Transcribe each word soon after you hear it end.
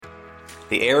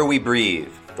The air we breathe,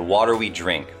 the water we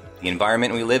drink, the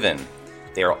environment we live in,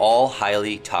 they are all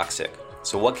highly toxic.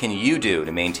 So what can you do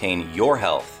to maintain your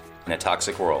health in a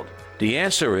toxic world? The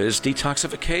answer is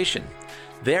detoxification.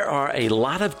 There are a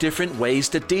lot of different ways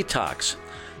to detox.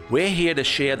 We're here to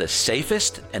share the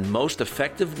safest and most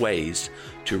effective ways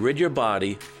to rid your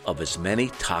body of as many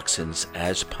toxins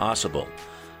as possible.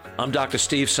 I'm Dr.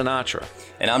 Steve Sinatra.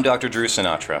 And I'm Dr. Drew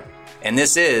Sinatra. And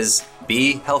this is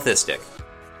Be Healthistic.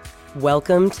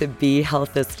 Welcome to Be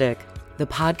Healthistic, the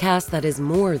podcast that is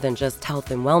more than just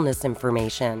health and wellness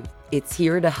information. It's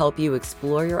here to help you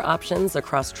explore your options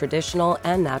across traditional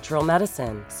and natural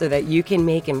medicine so that you can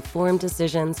make informed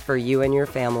decisions for you and your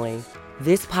family.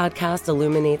 This podcast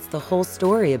illuminates the whole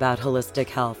story about holistic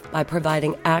health by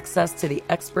providing access to the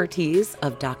expertise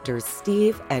of Drs.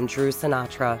 Steve and Drew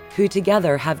Sinatra, who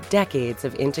together have decades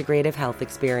of integrative health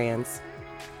experience.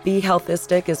 Be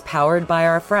Healthistic is powered by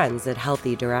our friends at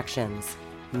Healthy Directions.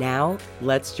 Now,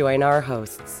 let's join our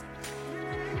hosts.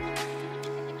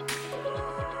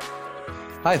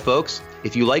 Hi, folks.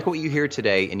 If you like what you hear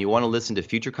today and you want to listen to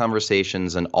future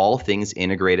conversations on all things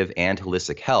integrative and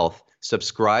holistic health,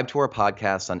 subscribe to our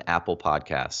podcast on Apple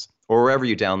Podcasts or wherever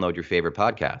you download your favorite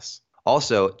podcasts.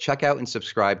 Also, check out and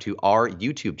subscribe to our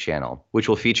YouTube channel, which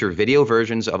will feature video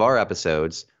versions of our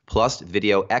episodes, plus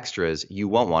video extras you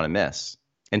won't want to miss.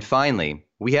 And finally,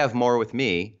 we have more with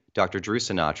me, Dr. Drew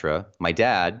Sinatra, my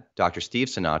dad, Dr. Steve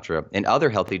Sinatra, and other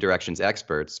Healthy Directions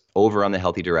experts over on the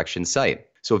Healthy Directions site.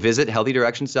 So visit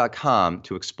healthydirections.com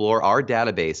to explore our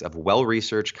database of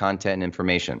well-researched content and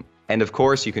information. And of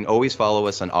course, you can always follow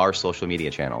us on our social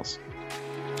media channels.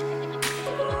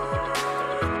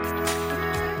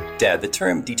 Dad, the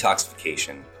term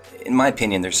detoxification, in my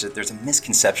opinion, there's a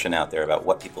misconception out there about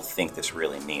what people think this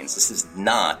really means. This is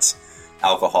not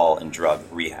alcohol and drug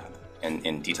rehab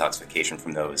and detoxification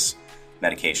from those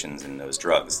medications and those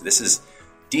drugs. This is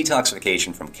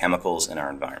detoxification from chemicals in our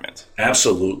environment.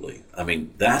 Absolutely. I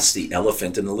mean, that's the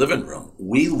elephant in the living room.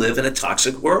 We live in a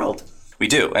toxic world. We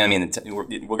do. I mean,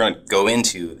 we're going to go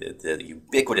into the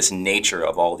ubiquitous nature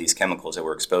of all these chemicals that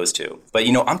we're exposed to. But,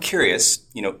 I'm curious,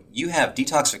 you have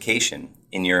detoxification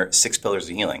in your 6 pillars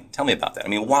of healing. Tell me about that. I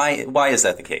mean, why is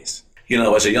that the case?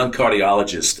 As a young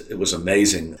cardiologist, it was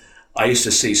amazing. I used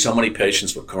to see so many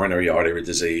patients with coronary artery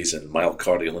disease and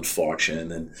myocardial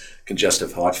infarction and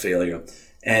congestive heart failure.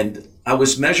 And I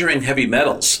was measuring heavy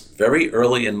metals very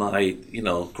early in my,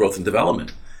 growth and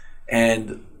development.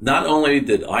 And not only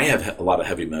did I have a lot of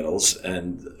heavy metals,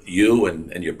 and you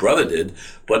and your brother did,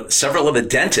 but several of the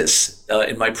dentists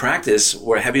in my practice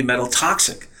were heavy metal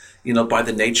toxic, by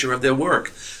the nature of their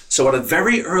work. So at a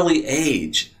very early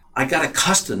age, I got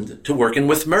accustomed to working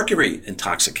with mercury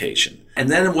intoxication. And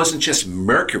then it wasn't just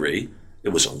mercury, it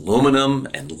was aluminum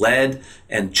and lead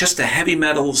and just the heavy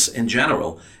metals in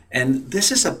general. And this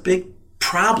is a big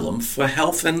problem for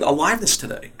health and aliveness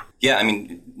today. Yeah, I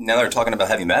mean, now that we're talking about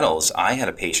heavy metals, I had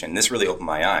a patient, this really opened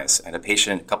my eyes. I had a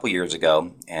patient a couple years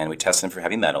ago, and we tested him for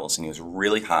heavy metals, and he was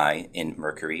really high in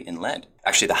mercury and lead.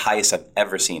 Actually, the highest I've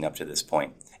ever seen up to this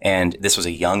point. And this was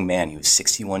a young man. He was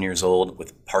 61 years old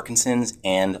with Parkinson's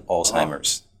and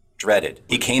Alzheimer's. Dreaded.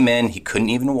 He came in, he couldn't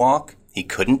even walk, he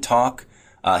couldn't talk.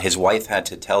 His wife had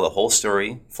to tell the whole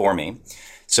story for me.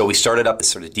 So we started up this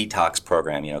sort of detox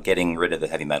program, getting rid of the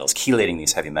heavy metals, chelating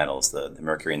these heavy metals, the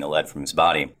mercury and the lead from his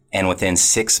body. And within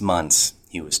 6 months,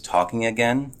 he was talking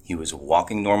again. He was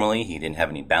walking normally. He didn't have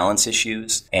any balance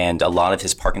issues. And a lot of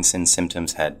his Parkinson's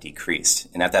symptoms had decreased.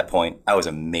 And at that point, I was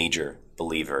a major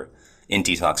believer in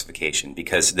detoxification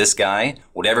because this guy,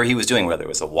 whatever he was doing, whether it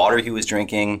was the water he was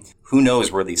drinking, who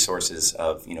knows where these sources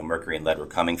of, mercury and lead were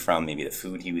coming from, maybe the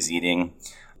food he was eating.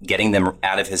 Getting them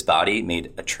out of his body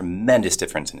made a tremendous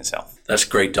difference in his health. That's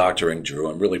great doctoring, Drew.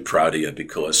 I'm really proud of you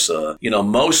because,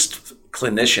 most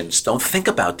clinicians don't think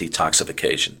about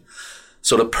detoxification.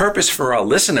 So the purpose for our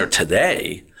listener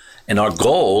today and our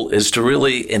goal is to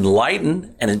really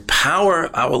enlighten and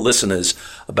empower our listeners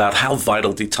about how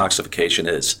vital detoxification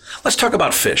is. Let's talk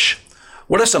about fish.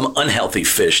 What are some unhealthy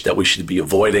fish that we should be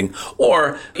avoiding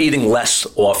or eating less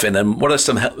often? And what are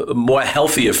some more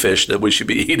healthier fish that we should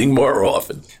be eating more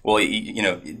often? Well,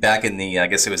 back in I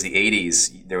guess it was the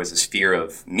 80s, there was this fear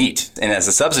of meat. And as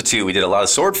a substitute, we did a lot of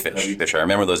swordfish. I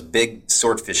remember those big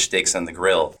swordfish steaks on the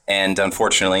grill. And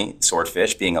unfortunately,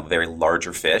 swordfish, being a very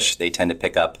larger fish, they tend to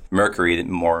pick up mercury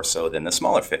more so than the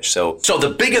smaller fish. So the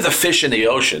bigger the fish in the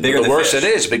ocean, the worse it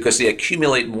is because they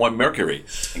accumulate more mercury.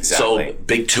 Exactly. So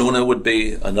big tuna would be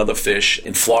anchovy, another fish.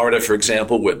 In Florida, for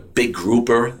example, where big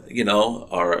grouper,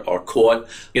 are caught.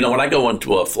 When I go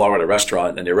into a Florida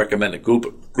restaurant and they recommend a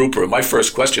grouper, my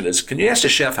first question is, can you ask the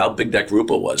chef how big that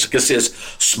grouper was? Because there's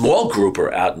small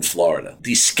grouper out in Florida.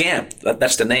 These scamp,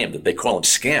 that's the name, that they call them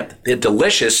scamp. They're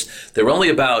delicious. They're only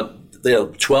about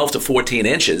 12 to 14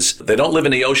 inches. They don't live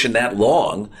in the ocean that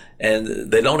long,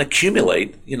 and they don't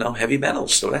accumulate, heavy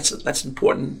metals. So that's an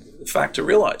important fact to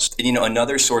realize. And,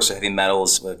 another source of heavy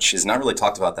metals, which is not really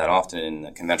talked about that often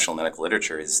in conventional medical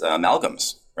literature, is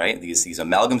amalgams, right? These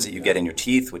amalgams that you get in your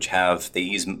teeth, they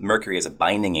use mercury as a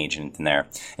binding agent in there.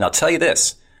 And I'll tell you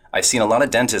this, I've seen a lot of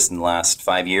dentists in the last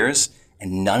 5 years,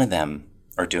 and none of them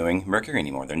are doing mercury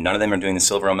anymore. None of them are doing the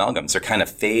silver amalgams. They're kind of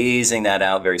phasing that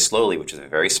out very slowly, which is a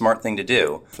very smart thing to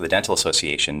do for the Dental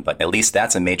Association. But at least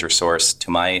that's a major source, to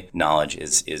my knowledge,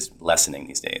 is lessening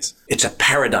these days. It's a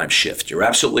paradigm shift. You're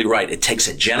absolutely right. It takes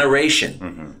a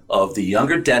generation of the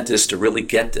younger dentists to really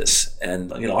get this.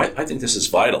 And, I think this is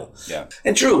vital. Yeah.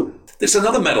 And Drew, there's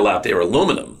another metal out there,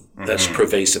 aluminum, that's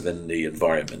pervasive in the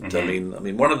environment. I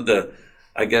mean, one of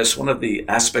the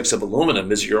aspects of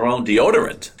aluminum is your own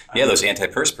deodorant. Yeah, those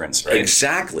antiperspirants, right?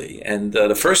 Exactly. And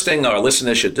the first thing our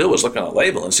listeners should do is look on a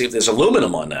label and see if there's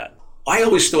aluminum on that. I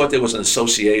always thought there was an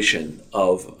association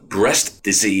of breast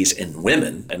disease in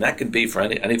women, and that can be for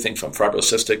anything from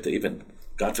fibrocystic to even,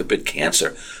 God forbid,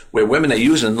 cancer, where women are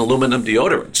using aluminum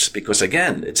deodorants because,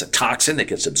 again, it's a toxin that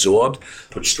gets absorbed,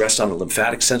 puts stress on the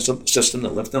lymphatic system, the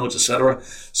lymph nodes, etc.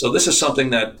 So this is something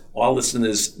that all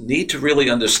listeners need to really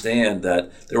understand,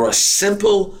 that there are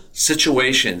simple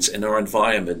situations in our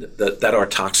environment that are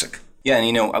toxic. Yeah,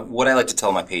 and what I like to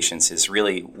tell my patients is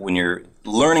really, when you're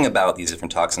learning about these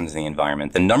different toxins in the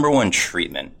environment, the number one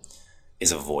treatment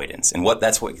is avoidance. And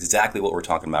exactly what we're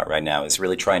talking about right now is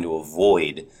really trying to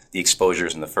avoid the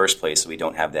exposures in the first place so we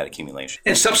don't have that accumulation.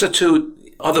 And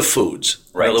substitute other foods.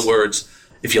 Right. In other words,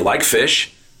 if you like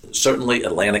fish, certainly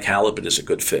Atlantic halibut is a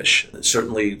good fish.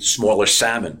 Certainly smaller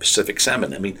salmon, Pacific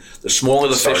salmon. I mean, the smaller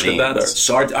the fish, the better.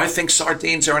 I think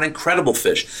sardines are an incredible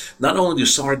fish. Not only do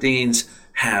sardines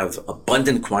have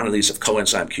abundant quantities of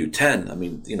coenzyme Q10, I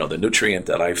mean, the nutrient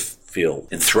that I feel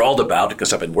enthralled about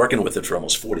because I've been working with it for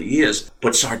almost 40 years,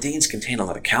 but sardines contain a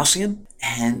lot of calcium,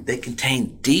 and they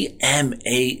contain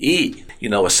DMAE,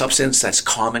 a substance that's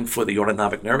calming for the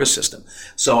autonomic nervous system.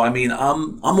 So, I mean,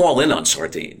 I'm all in on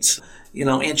sardines.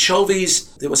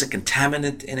 Anchovies, there was a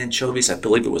contaminant in anchovies. I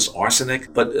believe it was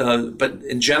arsenic. But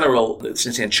in general,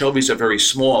 since anchovies are very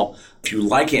small, if you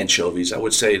like anchovies, I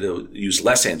would say to use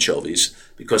less anchovies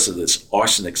because of this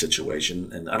arsenic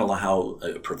situation. And I don't know how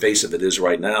pervasive it is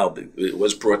right now. It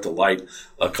was brought to light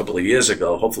a couple of years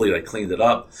ago. Hopefully they cleaned it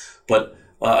up. But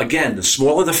again, the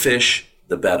smaller the fish,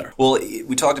 the better. Well,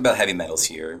 we talked about heavy metals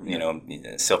here,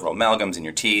 silver amalgams in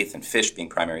your teeth and fish being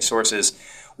primary sources.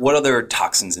 What other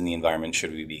toxins in the environment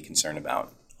should we be concerned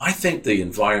about? I think the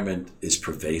environment is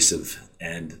pervasive,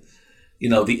 and,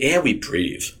 the air we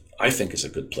breathe, I think, is a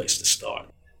good place to start.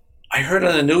 I heard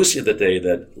on the news the other day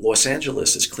that Los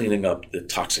Angeles is cleaning up the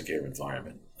toxic air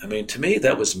environment. I mean, to me,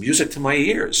 that was music to my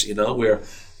ears, where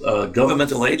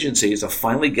governmental agencies are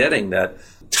finally getting that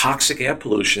toxic air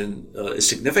pollution is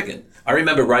significant. I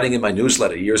remember writing in my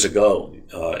newsletter years ago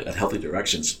at Healthy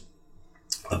Directions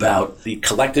about the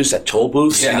collectors at toll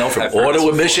booths, from auto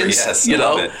emissions. Yes,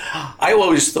 I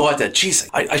always thought that, geez,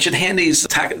 I should hand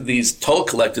these toll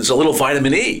collectors a little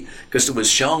vitamin E, because it was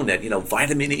shown that,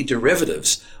 vitamin E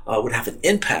derivatives would have an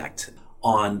impact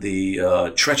on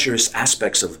the treacherous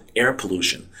aspects of air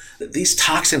pollution. These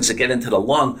toxins that get into the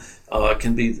lung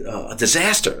can be a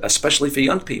disaster, especially for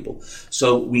young people.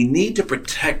 So we need to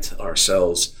protect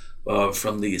ourselves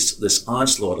from this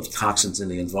onslaught of toxins in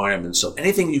the environment. So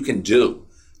anything you can do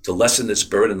to lessen this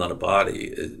burden on the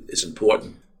body is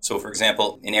important. So, for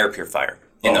example, an air purifier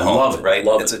in the home, right?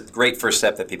 That's a great first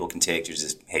step that people can take to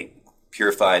just,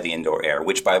 purify the indoor air,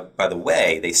 which, by the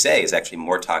way, they say is actually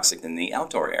more toxic than the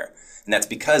outdoor air. And that's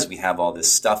because we have all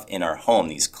this stuff in our home,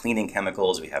 these cleaning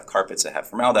chemicals. We have carpets that have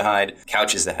formaldehyde,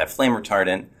 couches that have flame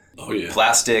retardant,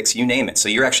 plastics, you name it. So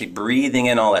you're actually breathing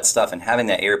in all that stuff, and having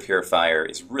that air purifier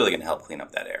is really going to help clean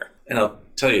up that air. And I'll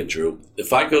tell you, Drew,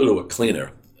 if I go to a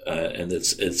cleaner, and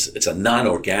it's a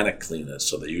non-organic cleaner,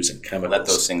 so they're using chemicals. Let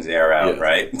those things air out,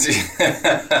 right?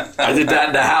 I did that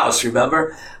in the house,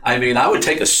 remember? I mean, I would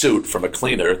take a suit from a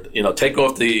cleaner, take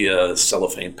off the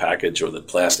cellophane package or the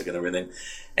plastic and everything,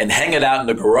 and hang it out in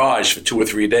the garage for 2 or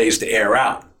 3 days to air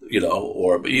out,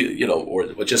 or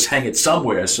just hang it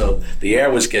somewhere so the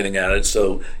air was getting at it,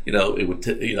 so it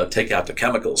would take out the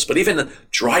chemicals. But even the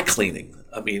dry cleaning,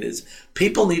 I mean,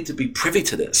 people need to be privy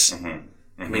to this.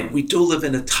 I mean, we do live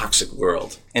in a toxic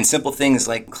world. And simple things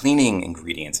like cleaning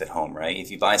ingredients at home, right? If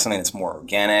you buy something that's more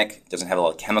organic, doesn't have a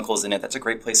lot of chemicals in it, that's a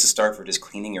great place to start for just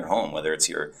cleaning your home, whether it's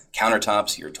your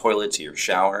countertops, your toilets, your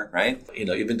shower, right? You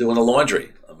know, even doing the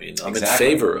laundry. I mean, I'm Exactly.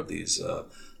 in favor of these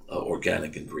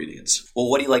organic ingredients. Well,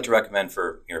 what do you like to recommend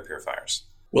for air purifiers?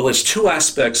 Well, there's two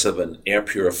aspects of an air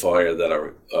purifier that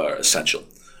are essential.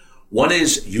 One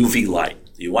is UV light.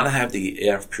 You want to have the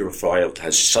air purifier that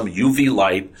has some UV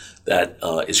light that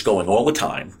is going all the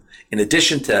time, in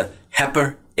addition to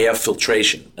HEPA air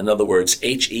filtration. In other words,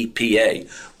 HEPA,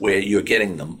 where you're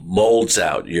getting the molds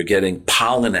out, you're getting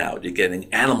pollen out, you're getting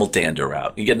animal dander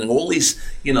out, you're getting all these,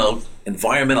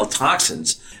 environmental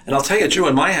toxins. And I'll tell you, Drew,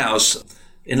 in my house,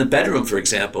 in the bedroom, for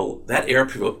example, that air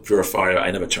purifier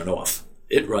I never turn off.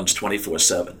 It runs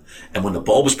 24/7. And when the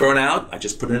bulbs burn out, I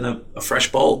just put in a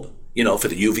fresh bulb, for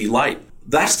the UV light.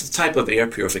 That's the type of air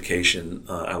purification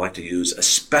I like to use,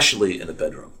 especially in the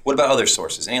bedroom. What about other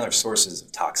sources? Any other sources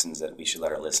of toxins that we should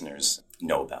let our listeners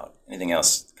know about? Anything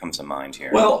else that comes to mind here?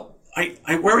 Well,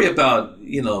 I worry about,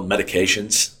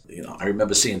 medications. I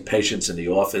remember seeing patients in the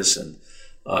office, and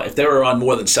if they were on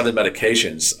more than 7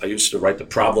 medications, I used to write the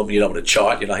problem, with a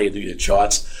chart. You know how you do your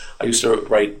charts? I used to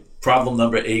write problem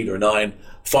number 8 or 9,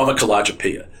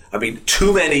 pharmacologia. I mean,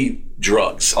 too many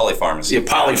drugs. Polypharmacy. Yeah,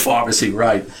 polypharmacy,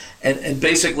 right. And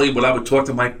basically what I would talk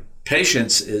to my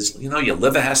patients is, your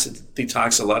liver has to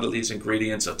detox a lot of these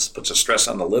ingredients. It puts a stress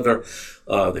on the liver.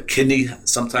 The kidney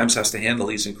sometimes has to handle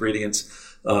these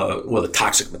ingredients, or the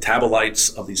toxic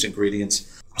metabolites of these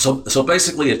ingredients. So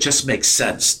basically it just makes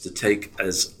sense to take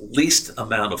as least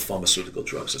amount of pharmaceutical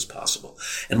drugs as possible.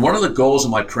 And one of the goals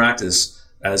of my practice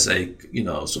as a,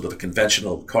 sort of a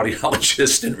conventional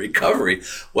cardiologist in recovery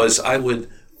was I would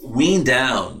wean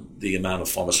down the amount of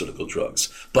pharmaceutical drugs,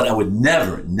 but I would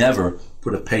never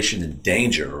put a patient in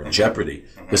danger or in jeopardy,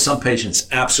 because some patients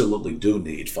absolutely do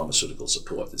need pharmaceutical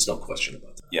support. There's no question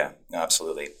about that. Yeah,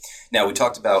 absolutely. Now, we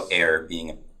talked about air being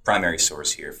a primary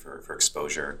source here for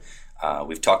exposure.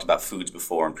 We've talked about foods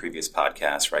before in previous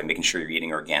podcasts, right? Making sure you're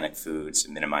eating organic foods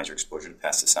to minimize your exposure to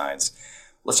pesticides.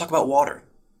 Let's talk about water.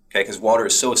 Okay, because water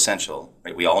is so essential,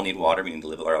 right? We all need water. We need to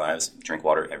live our lives, drink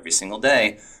water every single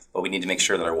day, but we need to make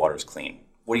sure that our water is clean.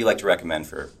 What do you like to recommend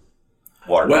for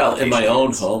water? Well, in my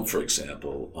own home, for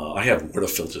example, I have water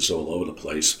filters all over the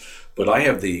place, but I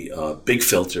have the big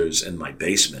filters in my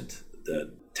basement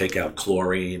that take out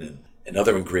chlorine and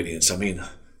other ingredients. I mean,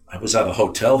 I was at a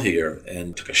hotel here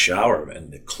and took a shower,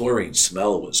 and the chlorine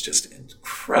smell was just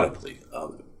incredibly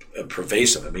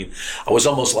pervasive. I mean, I was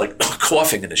almost like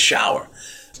coughing in the shower.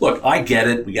 Look, I get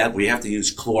it. We have to use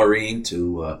chlorine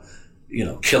to,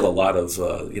 kill a lot of,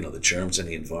 the germs in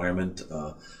the environment.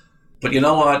 But you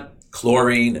know what?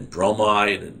 Chlorine and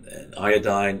bromide and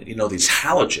iodine, these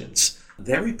halogens,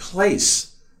 they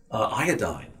replace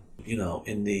iodine,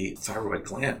 in the thyroid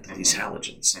gland, these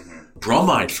halogens. Mm-hmm.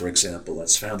 Bromide, for example,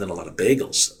 that's found in a lot of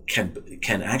bagels,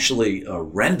 can actually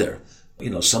render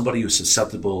somebody who's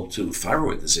susceptible to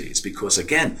thyroid disease, because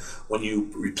again, when you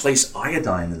replace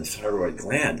iodine in the thyroid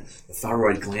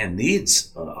gland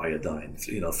needs iodine,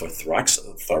 for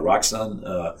thyroxine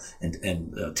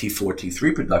and T4,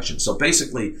 T3 production. So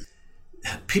basically,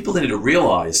 people need to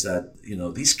realize that,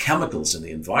 these chemicals in the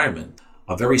environment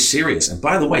are very serious. And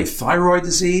by the way, thyroid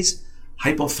disease,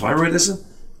 hypothyroidism,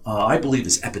 I believe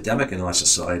is epidemic in our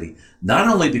society, not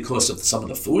only because of some of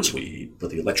the foods we eat,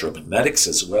 but the electromagnetics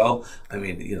as well. I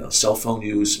mean, cell phone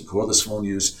use and cordless phone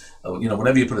use,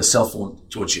 whenever you put a cell phone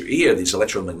towards your ear, these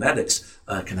electromagnetics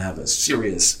can have a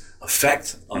serious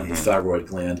effect on the thyroid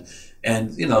gland.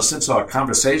 And, since our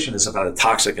conversation is about a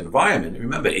toxic environment,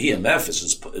 remember EMF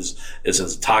is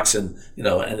a toxin,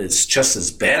 and it's just as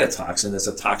bad a toxin as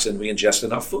a toxin we ingest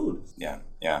in our food.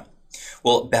 Yeah.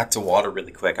 Well, back to water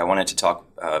really quick. I wanted to talk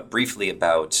briefly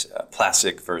about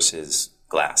plastic versus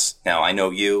glass. Now, I know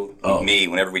you, me,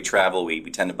 whenever we travel, we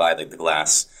tend to buy the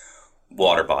glass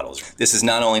water bottles. This is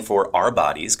not only for our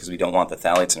bodies, because we don't want the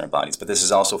phthalates in our bodies, but this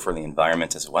is also for the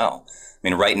environment as well. I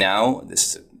mean, right now,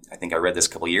 I think I read this a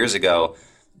couple years ago,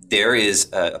 there is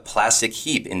a plastic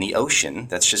heap in the ocean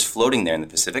that's just floating there in the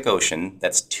Pacific Ocean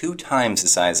that's 2 times the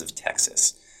size of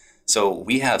Texas. So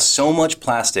we have so much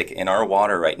plastic in our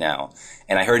water right now.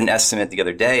 And I heard an estimate the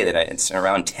other day that it's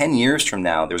around 10 years from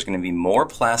now, there's going to be more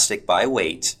plastic by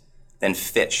weight than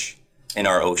fish in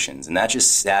our oceans. And that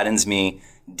just saddens me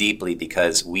deeply,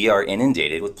 because we are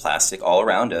inundated with plastic all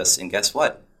around us. And guess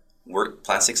what?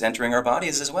 Plastic's entering our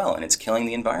bodies as well, and it's killing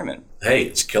the environment. Hey,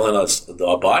 it's killing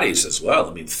our bodies as well.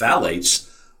 I mean, phthalates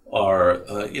are,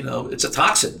 it's a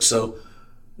toxin. So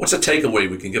what's a takeaway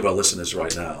we can give our listeners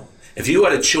right now? If you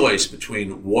had a choice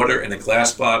between water in a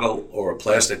glass bottle or a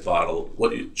plastic bottle,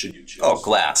 should you choose? Oh,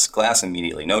 glass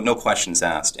immediately. No questions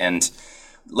asked. And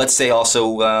let's say also,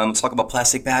 let's talk about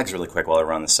plastic bags really quick while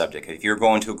we're on the subject. If you're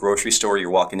going to a grocery store, you're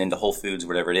walking into Whole Foods,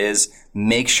 whatever it is,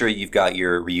 make sure you've got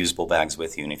your reusable bags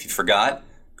with you. And if you forgot,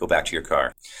 go back to your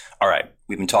car. All right,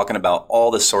 we've been talking about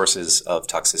all the sources of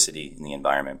toxicity in the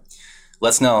environment.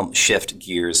 Let's now shift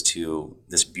gears to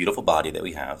this beautiful body that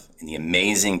we have and the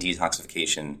amazing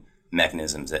detoxification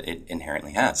mechanisms that it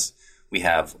inherently has. We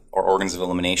have our organs of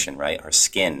elimination, right? Our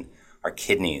skin, our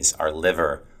kidneys, our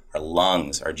liver, our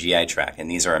lungs, our GI tract, and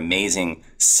these are amazing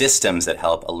systems that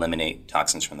help eliminate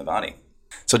toxins from the body.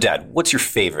 So, Dad, what's your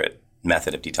favorite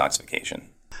method of detoxification?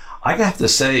 I have to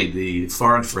say the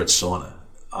far infrared sauna,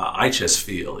 I just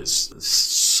feel is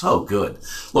so good.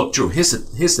 Look, Drew, here's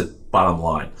the bottom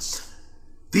line.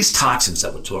 These toxins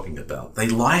that we're talking about, they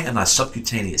lie in our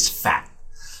subcutaneous fat.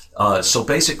 So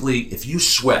basically, if you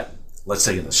sweat, let's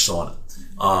say in a sauna,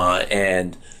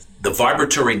 and the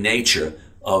vibratory nature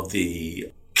of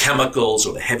the chemicals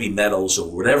or the heavy metals or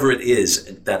whatever it is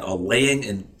that are laying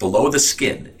in below the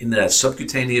skin in that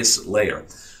subcutaneous layer,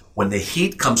 when the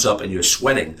heat comes up and you're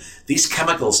sweating, these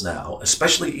chemicals now,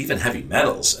 especially even heavy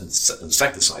metals and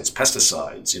insecticides,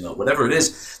 pesticides, whatever it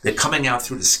is, they're coming out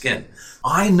through the skin.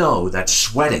 I know that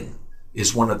sweating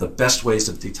is one of the best ways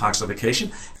of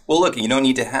detoxification. Well, look, you don't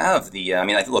need to have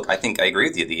I think I agree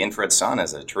with you. The infrared sauna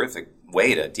is a terrific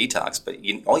way to detox, but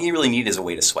all you really need is a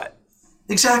way to sweat.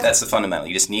 Exactly. That's the fundamental.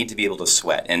 You just need to be able to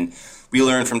sweat. And we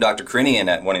learned from Dr. Karinian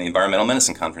at one of the environmental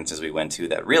medicine conferences we went to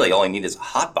that really all you need is a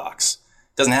hot box.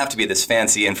 It doesn't have to be this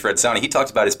fancy infrared sauna. He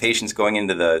talked about his patients going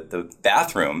into the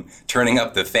bathroom, turning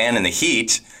up the fan and the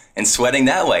heat, and sweating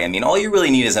that way. I mean, all you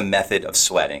really need is a method of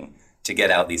sweating to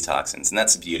get out these toxins, and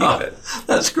that's the beauty of it.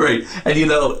 That's great. And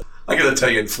I got to tell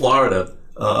you, in Florida,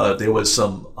 there was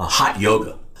some hot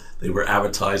yoga they were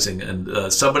advertising,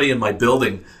 and somebody in my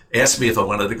building asked me if I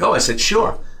wanted to go. I said,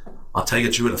 sure. I'll tell you,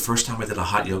 Drew, the first time I did a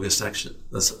hot yoga session,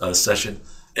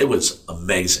 it was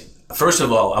amazing. First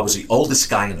of all, I was the oldest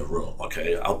guy in the room,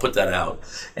 okay? I'll put that out.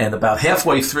 And about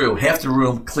halfway through, half the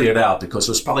room cleared out because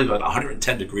it was probably about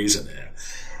 110 degrees in there.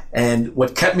 And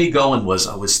what kept me going was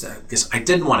because I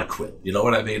didn't want to quit. You know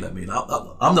what I mean?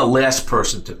 I'm the last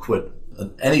person to quit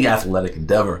any athletic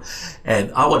endeavor.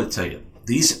 And I want to tell you,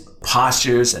 these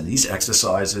postures and these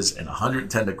exercises in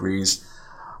 110 degrees,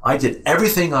 I did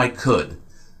everything I could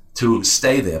to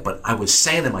stay there. But I was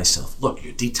saying to myself, look,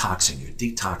 you're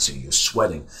detoxing, you're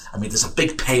sweating. I mean, there's a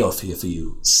big payoff here for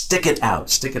you. Stick it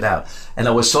out. And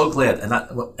I was so glad.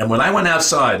 And when I went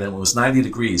outside and it was 90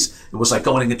 degrees, it was like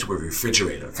going into a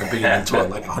refrigerator from being into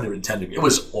like 110 degrees. It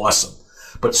was awesome.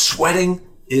 But sweating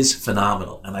is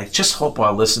phenomenal. And I just hope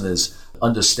our listeners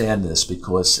understand this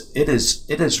because it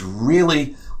is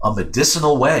really a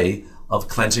medicinal way of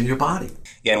cleansing your body.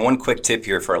 Yeah, and one quick tip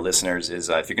here for our listeners is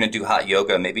if you're going to do hot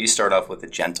yoga, maybe you start off with a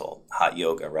gentle hot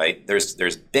yoga, right? There's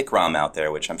Bikram out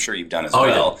there, which I'm sure you've done as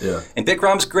well. Yeah. And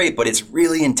Bikram's great, but it's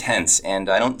really intense, and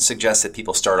I don't suggest that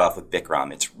people start off with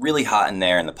Bikram. It's really hot in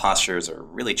there, and the postures are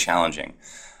really challenging.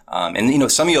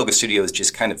 And some yoga studios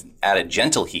just kind of add a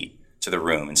gentle heat to the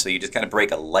room, and so you just kind of break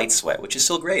a light sweat, which is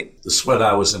still great. The sweat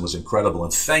I was in was incrediable,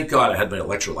 and thank God I had my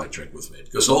electrolyte drink with me,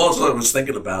 because all I was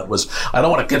thinking about was I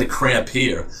don't want to get a cramp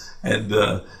here, and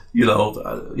that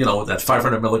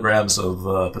 500 milligrams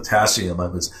of potassium,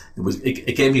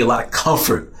 it gave me a lot of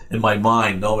comfort in my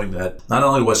mind, knowing that not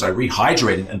only was I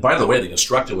rehydrating, and by the way, the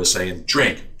instructor was saying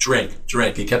drink.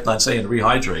 He kept on saying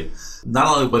rehydrate.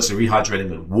 Not only was it rehydrating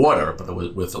with water, but it was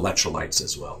with electrolytes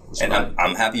as well. And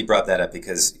I'm happy you brought that up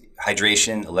because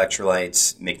hydration,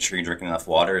 electrolytes, making sure you're drinking enough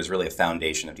water is really a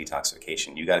foundation of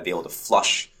detoxification. You got to be able to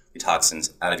flush the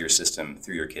toxins out of your system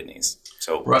through your kidneys.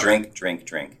 So right.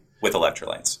 Drink with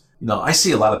electrolytes. I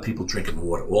see a lot of people drinking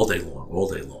water all day long.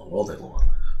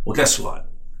 Well, guess what?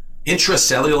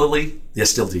 Intracellularly, they're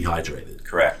still dehydrated.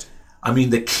 Correct. I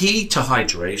mean, the key to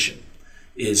hydration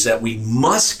is that we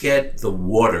must get the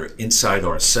water inside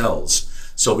our cells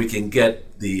so we can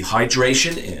get the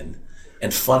hydration in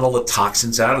and funnel the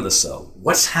toxins out of the cell.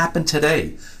 What's happened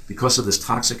today because of this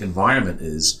toxic environment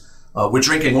is we're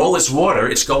drinking all this water,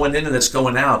 it's going in and it's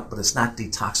going out, but it's not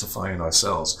detoxifying our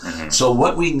cells. Mm-hmm. So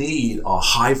what we need are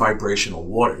high vibrational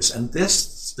waters. And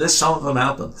there's some of them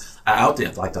out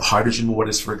there, like the hydrogen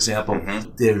waters, for example. Mm-hmm.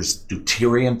 There's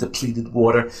deuterium depleted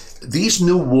water. These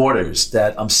new waters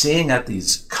that I'm seeing at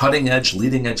these cutting edge,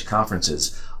 leading edge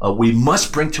conferences, we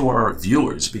must bring to our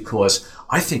viewers because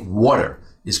I think water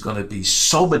is going to be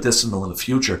so medicinal in the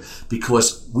future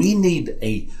because we need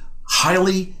a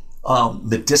highly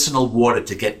medicinal water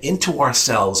to get into our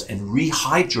cells and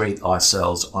rehydrate our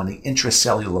cells on the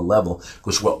intracellular level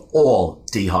because we're all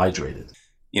dehydrated.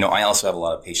 I also have a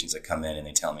lot of patients that come in and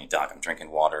they tell me, Doc, I'm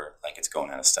drinking water like it's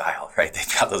going out of style, right?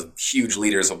 They've got those huge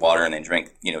liters of water and they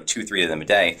drink, 2-3 of them a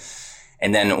day.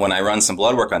 And then when I run some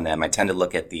blood work on them, I tend to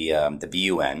look at the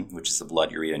BUN, which is the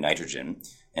blood urea nitrogen.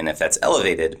 And if that's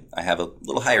elevated, I have a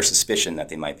little higher suspicion that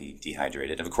they might be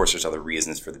dehydrated. Of course, there's other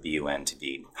reasons for the BUN to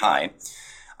be high.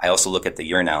 I also look at the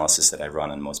urinalysis that I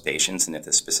run on most patients, and if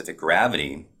the specific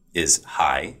gravity is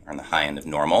high, or on the high end of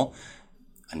normal,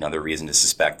 another reason to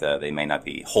suspect that they may not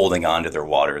be holding on to their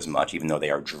water as much, even though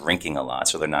they are drinking a lot,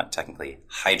 so they're not technically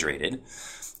hydrated.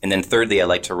 And then thirdly, I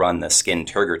like to run the skin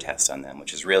turgor test on them,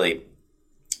 which is really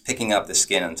picking up the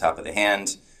skin on top of the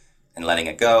hand and letting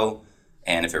it go.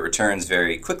 And if it returns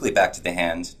very quickly back to the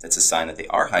hand, that's a sign that they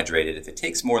are hydrated. If it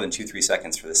takes more than 2-3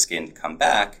 seconds for the skin to come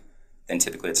back, then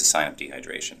typically it's a sign of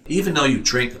dehydration. Even though you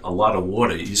drink a lot of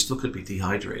water, you still could be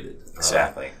dehydrated.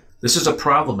 Exactly. This is a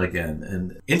problem again,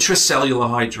 and intracellular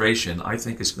hydration, I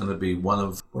think, is going to be one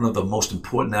of the most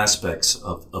important aspects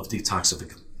of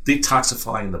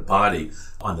detoxifying the body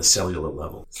on the cellular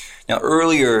level. Now,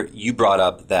 earlier you brought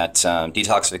up that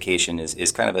detoxification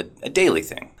is kind of a daily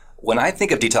thing. When I think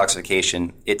of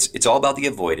detoxification, it's all about the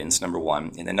avoidance, number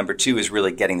one, and then number two is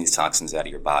really getting these toxins out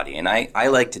of your body. And I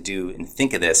like to do and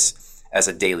think of this as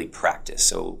a daily practice.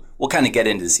 So we'll kind of get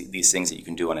into these things that you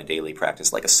can do on a daily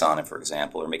practice, like a sauna, for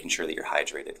example, or making sure that you're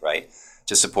hydrated, right,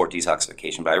 to support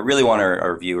detoxification. But I really want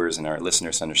our viewers and our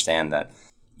listeners to understand that,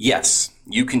 yes,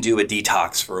 you can do a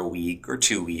detox for a week or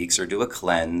 2 weeks or do a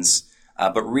cleanse,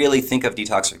 but really think of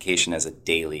detoxification as a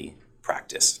daily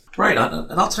practice. Right,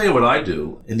 and I'll tell you what I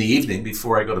do in the evening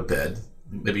before I go to bed,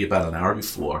 maybe about an hour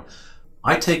before.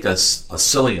 I take a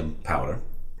psyllium powder,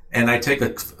 and I take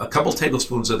a couple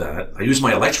tablespoons of that. I use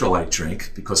my electrolyte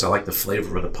drink because I like the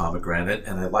flavor of the pomegranate,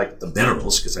 and I like the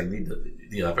minerals because I need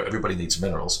everybody needs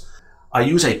minerals. I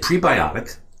use a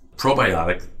probiotic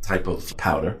type of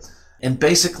powder, and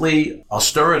basically I'll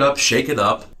stir it up, shake it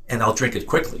up, and I'll drink it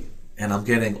quickly. And I'm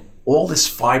getting all this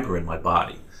fiber in my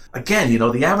body. Again,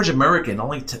 the average American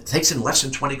only takes in less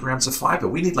than 20 grams of fiber.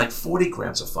 We need like 40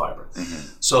 grams of fiber. Mm-hmm.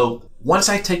 So once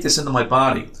I take this into my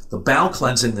body, the bowel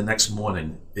cleansing the next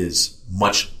morning is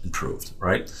much improved,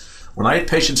 right? When I had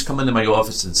patients come into my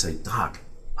office and say, Doc,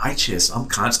 I'm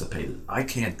constipated. I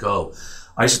can't go.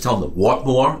 I used to tell them to walk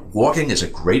more. Walking is a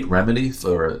great remedy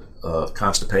for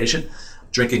constipation.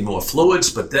 Drinking more fluids,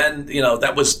 but then,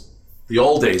 that was the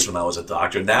old days when I was a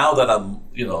doctor. Now that I'm,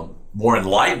 more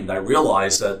enlightened, I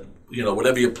realize that,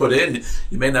 whatever you put in,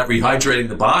 you may not be rehydrating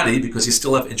the body because you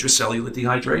still have intracellular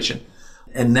dehydration.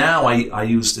 And now I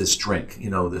use this drink,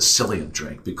 this psyllium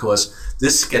drink, because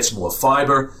this gets more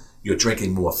fiber, you're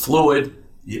drinking more fluid.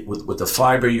 With the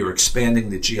fiber, you're expanding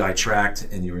the GI tract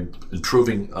and you're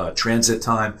improving transit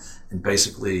time, and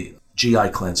basically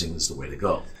GI cleansing is the way to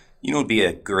go. What would be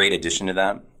a great addition to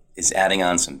that is adding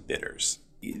on some bitters.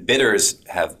 Bitters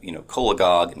have,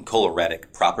 cholagogue and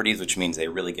choleretic properties, which means they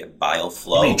really get bile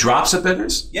flow. You mean drops of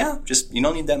bitters? Yeah, you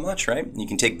don't need that much, right? You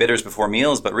can take bitters before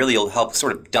meals, but really it'll help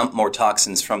sort of dump more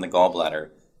toxins from the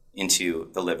gallbladder into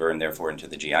the liver and therefore into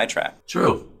the GI tract.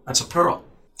 True. That's a pearl.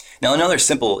 Now, another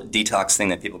simple detox thing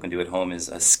that people can do at home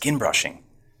is skin brushing.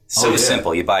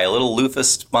 Simple. You buy a little loofah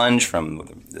sponge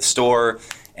from the store,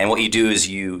 and what you do is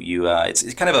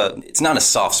it's not a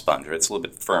soft sponge, right? It's a little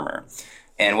bit firmer.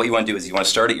 And what you want to do is you want to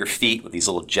start at your feet with these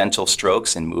little gentle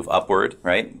strokes and move upward,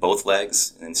 right? Both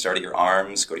legs, and then start at your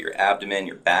arms, go to your abdomen,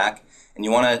 your back, and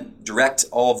you want to direct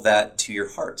all of that to your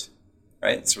heart,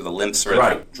 right? It's where the lymph sort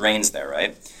of drains there,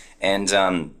 right? And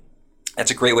that's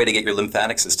a great way to get your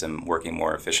lymphatic system working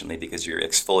more efficiently because you're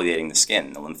exfoliating the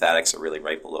skin. The lymphatics are really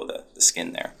right below the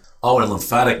skin there. Oh, and a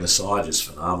lymphatic massage is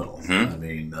phenomenal. Mm-hmm. I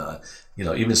mean,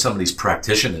 even some of these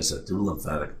practitioners that do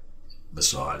lymphatic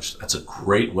massage, that's a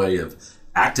great way of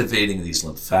activating these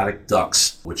lymphatic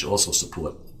ducts, which also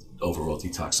support overall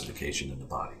detoxification in the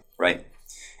body. Right.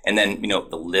 And then,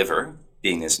 the liver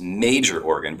being this major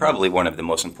organ, probably one of the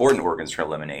most important organs for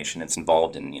elimination. It's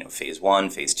involved in, phase 1,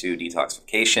 phase 2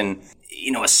 detoxification.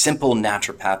 A simple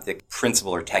naturopathic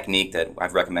principle or technique that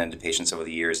I've recommended to patients over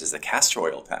the years is the castor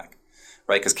oil pack,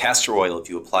 right? Because castor oil, if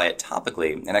you apply it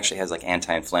topically, it actually has like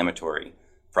anti-inflammatory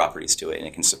properties to it, and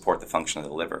it can support the function of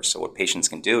the liver. So what patients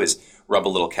can do is rub a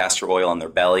little castor oil on their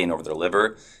belly and over their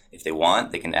liver. If they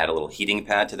want, they can add a little heating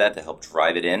pad to that to help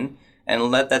drive it in and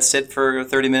let that sit for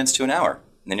 30 minutes to an hour,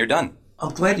 and then you're done.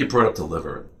 I'm glad you brought up the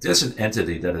liver. There's an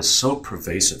entity that is so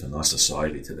pervasive in our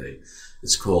society today.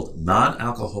 It's called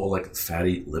non-alcoholic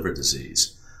fatty liver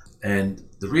disease. And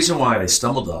the reason why I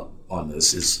stumbled on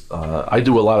this is I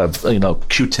do a lot of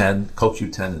Q10,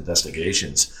 CoQ10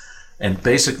 investigations, and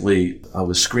basically I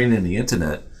was screening the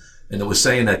internet, and it was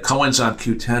saying that coenzyme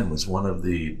Q10 was one of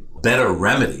the better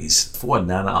remedies for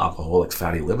non-alcoholic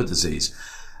fatty liver disease.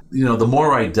 The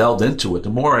more I delved into it, the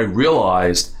more I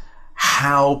realized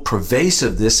how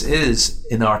pervasive this is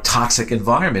in our toxic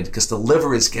environment, because the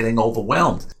liver is getting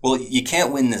overwhelmed. Well, you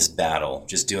can't win this battle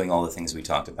just doing all the things we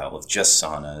talked about with just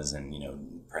saunas and,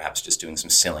 perhaps just doing some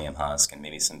psyllium husk, and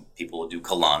maybe some people will do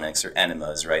colonics or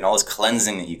enemas, right? All this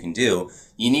cleansing that you can do.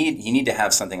 You need to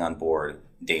have something on board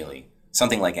daily,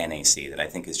 something like NAC that I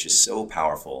think is just so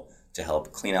powerful to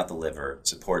help clean out the liver,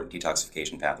 support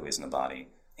detoxification pathways in the body,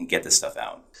 and get this stuff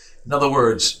out. In other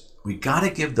words, we got to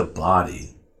give the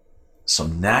body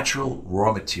some natural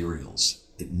raw materials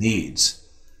it needs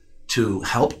to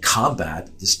help combat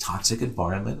this toxic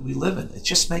environment we live in. It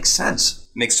just makes sense.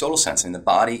 It makes total sense. And the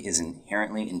body is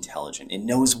inherently intelligent. It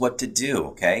knows what to do,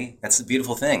 okay? That's the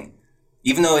beautiful thing.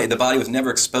 Even though the body was never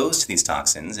exposed to these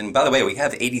toxins, and by the way, we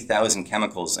have 80,000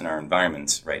 chemicals in our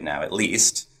environment right now, at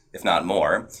least, if not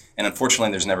more. And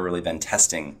unfortunately, there's never really been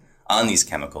testing on these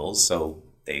chemicals, so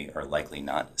they are likely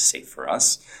not safe for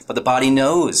us. But the body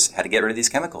knows how to get rid of these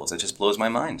chemicals. It just blows my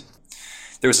mind.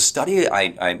 There was a study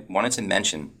I wanted to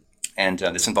mention, and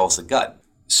this involves the gut.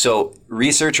 So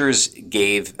researchers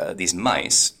gave these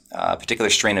mice a particular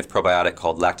strain of probiotic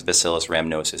called Lactobacillus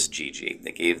rhamnosus GG.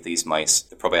 They gave these mice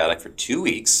the probiotic for 2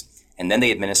 weeks, and then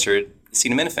they administered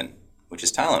acetaminophen, which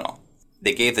is Tylenol.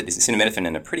 They gave the acetaminophen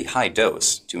in a pretty high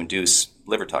dose to induce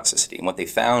liver toxicity. And what they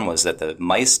found was that the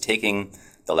mice taking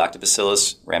the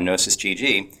Lactobacillus rhamnosus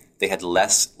GG, they had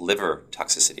less liver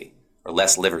toxicity or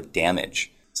less liver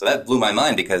damage. So that blew my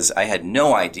mind, because I had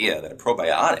no idea that a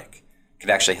probiotic could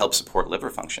actually help support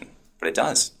liver function, but it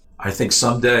does. I think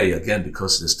someday, again,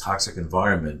 because of this toxic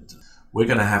environment, we're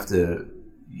going to have to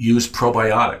use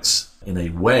probiotics in a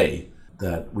way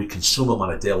that we consume them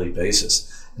on a daily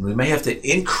basis. And we may have to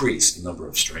increase the number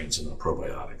of strains in the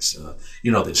probiotics.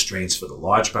 There's strains for the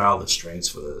large bowel, there's strains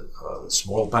for the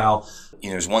small bowel.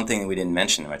 There's one thing that we didn't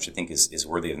mention, which I think is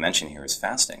worthy of mention here, is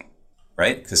fasting,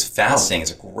 right? Because fasting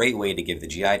is a great way to give the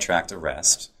GI tract a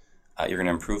rest. You're going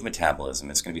to improve metabolism.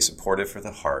 It's going to be supportive for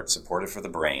the heart, supportive for the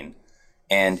brain.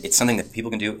 And it's something that people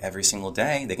can do every single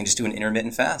day. They can just do an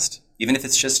intermittent fast, even if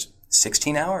it's just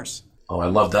 16 hours. Oh, I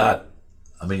love that.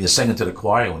 I mean, you're singing to the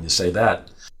choir when you say that.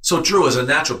 So, Drew, as a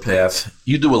naturopath,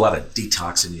 you do a lot of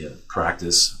detox in your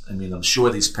practice. I mean, I'm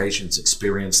sure these patients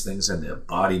experience things in their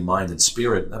body, mind, and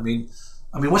spirit. I mean,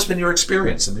 what's been your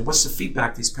experience? I mean, what's the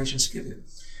feedback these patients give you?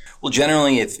 Well,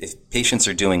 generally, if patients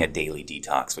are doing a daily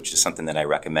detox, which is something that I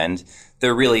recommend,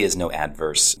 there really is no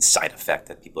adverse side effect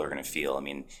that people are going to feel. I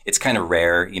mean, it's kind of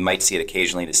rare. You might see it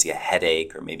occasionally to see a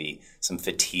headache or maybe some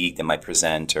fatigue that might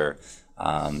present, or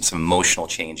some emotional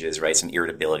changes, right? Some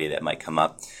irritability that might come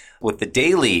up. With the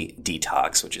daily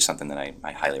detox, which is something that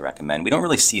I highly recommend, we don't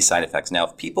really see side effects. Now,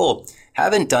 if people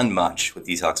haven't done much with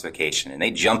detoxification and they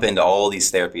jump into all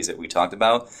these therapies that we talked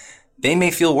about, they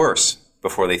may feel worse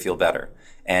before they feel better.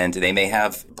 And they may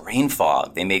have brain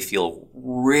fog. They may feel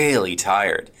really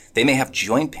tired. They may have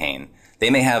joint pain.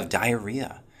 They may have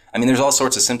diarrhea. I mean, there's all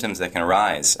sorts of symptoms that can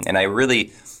arise. And I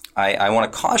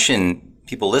want to caution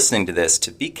people listening to this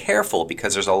to be careful,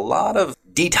 because there's a lot of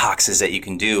detoxes that you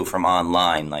can do from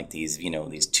online, like these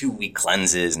 2-week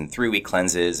cleanses and 3-week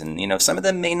cleanses. And, some of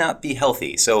them may not be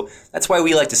healthy. So that's why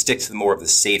we like to stick to more of the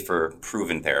safer,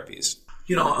 proven therapies.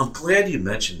 I'm glad you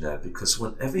mentioned that, because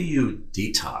whenever you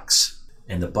detox,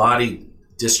 and the body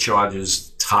discharges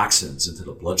toxins into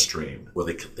the bloodstream, where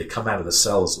they come out of the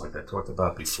cells like I talked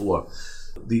about before,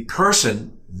 the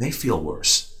person may feel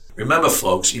worse. Remember,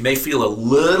 folks, you may feel a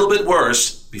little bit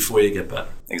worse before you get better.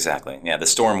 Exactly. Yeah, the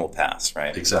storm will pass,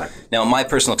 right? Exactly. Now, in my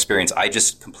personal experience, I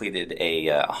just completed a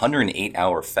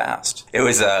 108-hour fast. It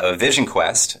was a vision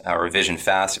quest, or a vision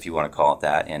fast, if you want to call it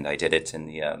that, and I did it in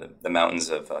the mountains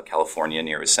of California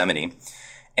near Yosemite,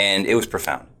 and it was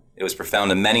profound. It was profound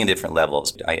on many different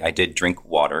levels. I did drink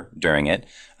water during it.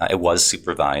 It was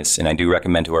supervised. And I do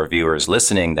recommend to our viewers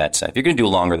listening that if you're going to do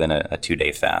longer than a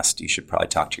 2-day fast, you should probably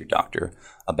talk to your doctor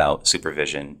about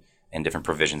supervision and different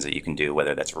provisions that you can do,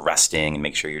 whether that's resting and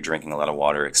make sure you're drinking a lot of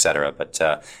water, et cetera. But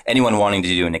anyone wanting to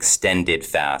do an extended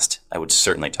fast, I would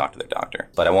certainly talk to their doctor.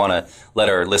 But I want to let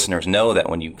our listeners know that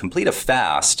when you complete a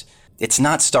fast, it's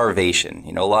not starvation.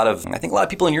 I think a lot of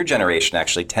people in your generation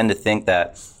actually tend to think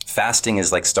that fasting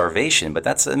is like starvation, but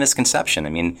that's a misconception. I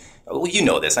mean, well, you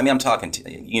know this. I mean, I'm talking to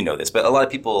you know this, but a lot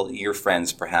of people, your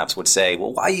friends perhaps, would say,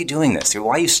 well, why are you doing this?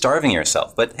 Why are you starving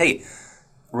yourself? But hey,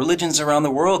 religions around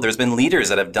the world, there's been leaders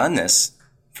that have done this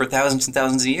for thousands and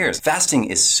thousands of years. Fasting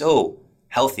is so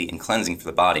healthy and cleansing for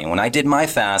the body. And when I did my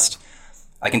fast,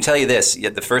 I can tell you this,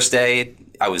 yet the first day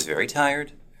I was very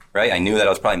tired, right? I knew that I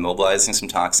was probably mobilizing some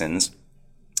toxins.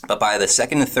 But by the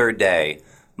second and third day,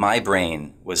 my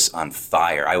brain was on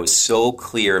fire. I was so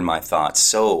clear in my thoughts,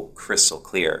 so crystal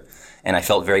clear. And I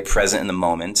felt very present in the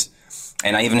moment.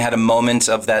 And I even had a moment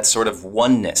of that sort of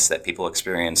oneness that people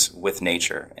experience with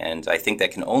nature. And I think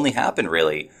that can only happen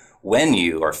really when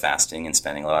you are fasting and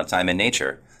spending a lot of time in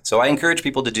nature. So I encourage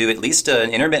people to do at least an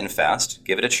intermittent fast,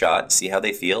 give it a shot, see how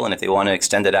they feel. And if they want to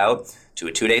extend it out to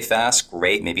a 2-day fast,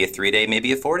 great, maybe a 3-day,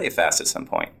 maybe a 4-day fast at some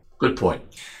point. Good point.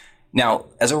 Now,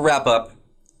 as a wrap up,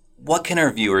 what can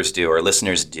our viewers do, or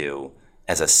listeners do,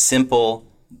 as a simple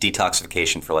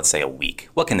detoxification for, let's say, a week?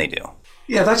 What can they do?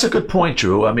 Yeah, that's a good point,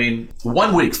 Drew. I mean,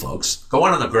 1 week, folks, go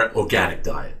on an organic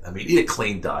diet. I mean, eat a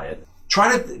clean diet.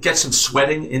 Try to get some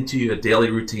sweating into your daily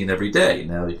routine every day.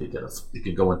 Now, you could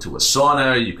go into a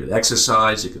sauna, you could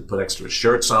exercise, you could put extra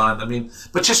shirts on. I mean,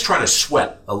 but just try to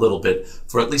sweat a little bit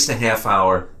for at least a half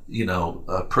hour,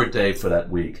 per day for that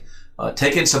week.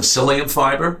 Take in some psyllium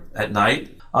fiber at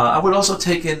night. I would also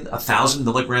take in 1,000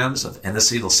 milligrams of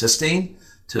N-acetylcysteine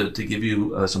to give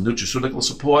you some nutraceutical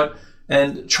support,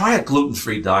 and try a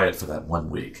gluten-free diet for that 1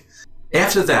 week.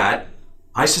 After that,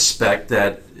 I suspect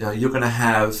that you're going to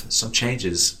have some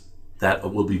changes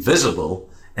that will be visible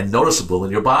and noticeable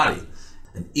in your body.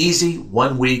 An easy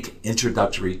 1 week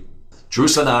introductory Drew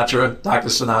Sinatra, Dr.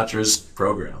 Sinatra's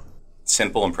program.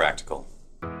 Simple and practical.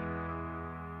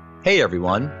 Hey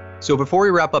everyone. So before we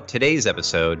wrap up today's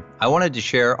episode, I wanted to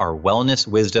share our wellness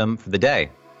wisdom for the day.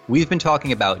 We've been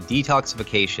talking about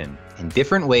detoxification and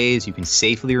different ways you can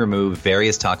safely remove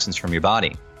various toxins from your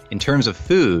body. In terms of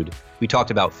food, we talked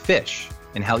about fish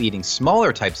and how eating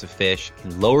smaller types of fish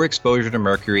can lower exposure to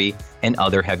mercury and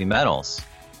other heavy metals.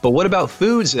 But what about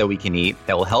foods that we can eat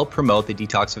that will help promote the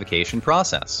detoxification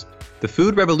process? The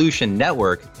Food Revolution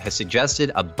Network has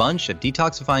suggested a bunch of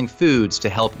detoxifying foods to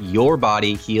help your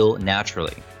body heal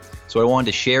naturally. So I wanted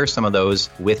to share some of those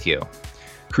with you.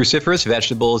 Cruciferous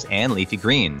vegetables and leafy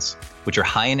greens, which are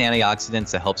high in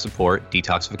antioxidants that help support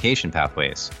detoxification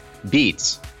pathways.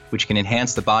 Beets, which can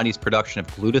enhance the body's production of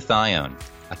glutathione,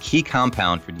 a key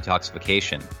compound for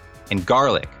detoxification. And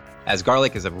garlic, as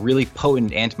garlic is a really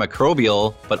potent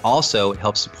antimicrobial, but also it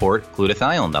helps support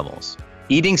glutathione levels.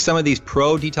 Eating some of these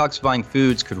pro-detoxifying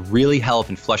foods could really help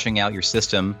in flushing out your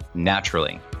system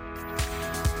naturally.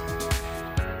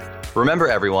 Remember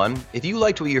everyone, if you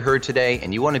liked what you heard today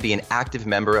and you want to be an active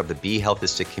member of the Be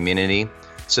Healthistic community,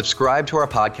 subscribe to our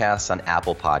podcasts on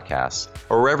Apple Podcasts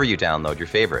or wherever you download your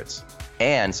favorites,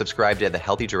 and subscribe to the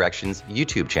Healthy Directions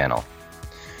YouTube channel.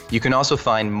 You can also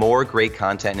find more great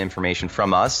content and information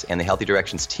from us and the Healthy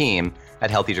Directions team at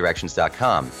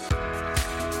healthydirections.com.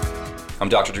 I'm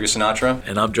Dr. Drew Sinatra.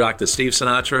 And I'm Dr. Steve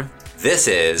Sinatra. This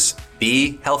is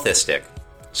Be Healthistic.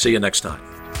 See you next time.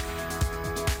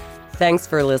 Thanks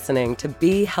for listening to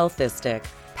Be Healthistic,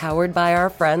 powered by our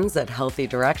friends at Healthy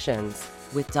Directions,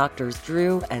 with Drs.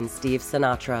 Drew and Steve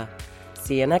Sinatra.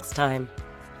 See you next time.